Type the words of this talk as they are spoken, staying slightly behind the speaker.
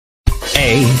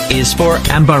A is for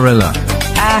Ambarella.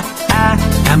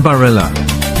 Ambarella.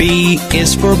 B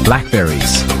is for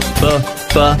Blackberries.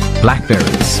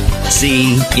 Blackberries.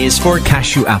 C is for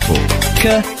Cashew apple.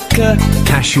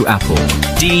 Cashew apple.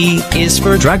 D is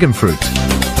for Dragon fruit.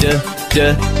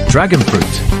 Dragon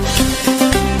fruit.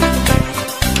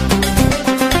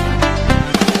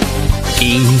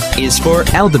 E is for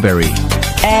Elderberry.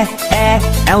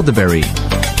 Elderberry.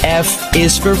 F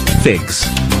is for Figs.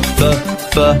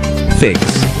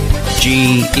 figs.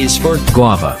 G is for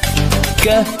guava.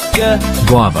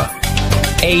 Guava.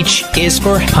 H is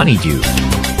for honeydew.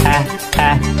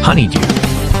 Honeydew.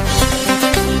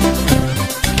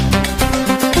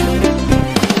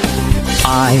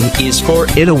 I is for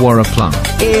Illawarra plum.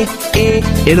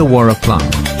 Illawarra plum.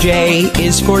 J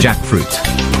is for jackfruit.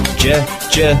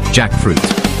 Jackfruit.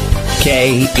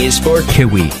 K is for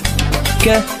kiwi.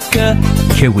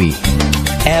 Kiwi.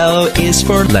 L is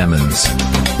for lemons.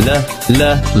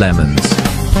 Lemons.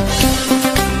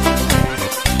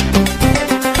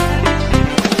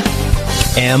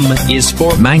 M is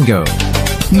for mango.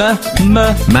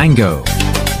 Mango.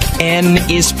 N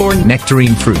is for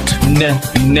nectarine fruit.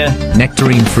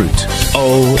 Nectarine fruit.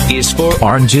 O is for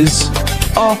oranges.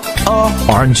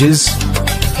 Oranges.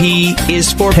 P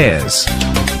is for pears.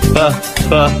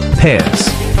 Pears.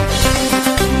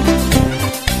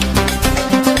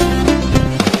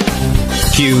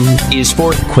 Q is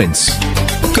for quince.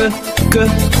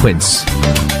 Quince.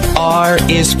 R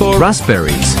is for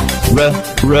raspberries.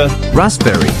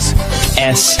 Raspberries.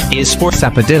 S is for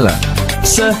sapodilla.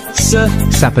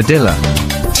 Sapodilla.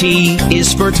 T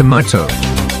is for tomato.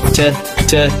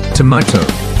 Tomato.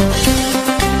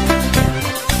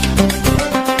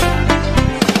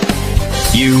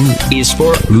 U is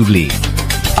for Uvli.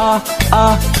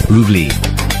 Uvli.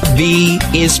 V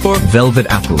is for velvet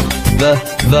apple.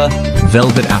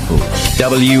 Velvet apple.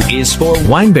 W is for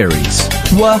wineberries.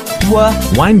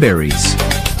 Wineberries.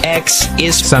 X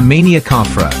is Samania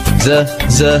cafra.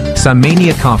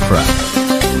 Samania cafra.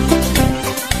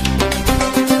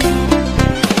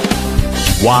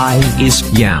 Y is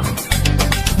yam.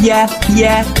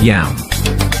 Yam.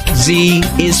 Z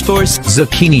is for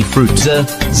zucchini fruit.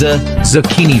 zucchini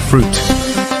Zucchini fruit.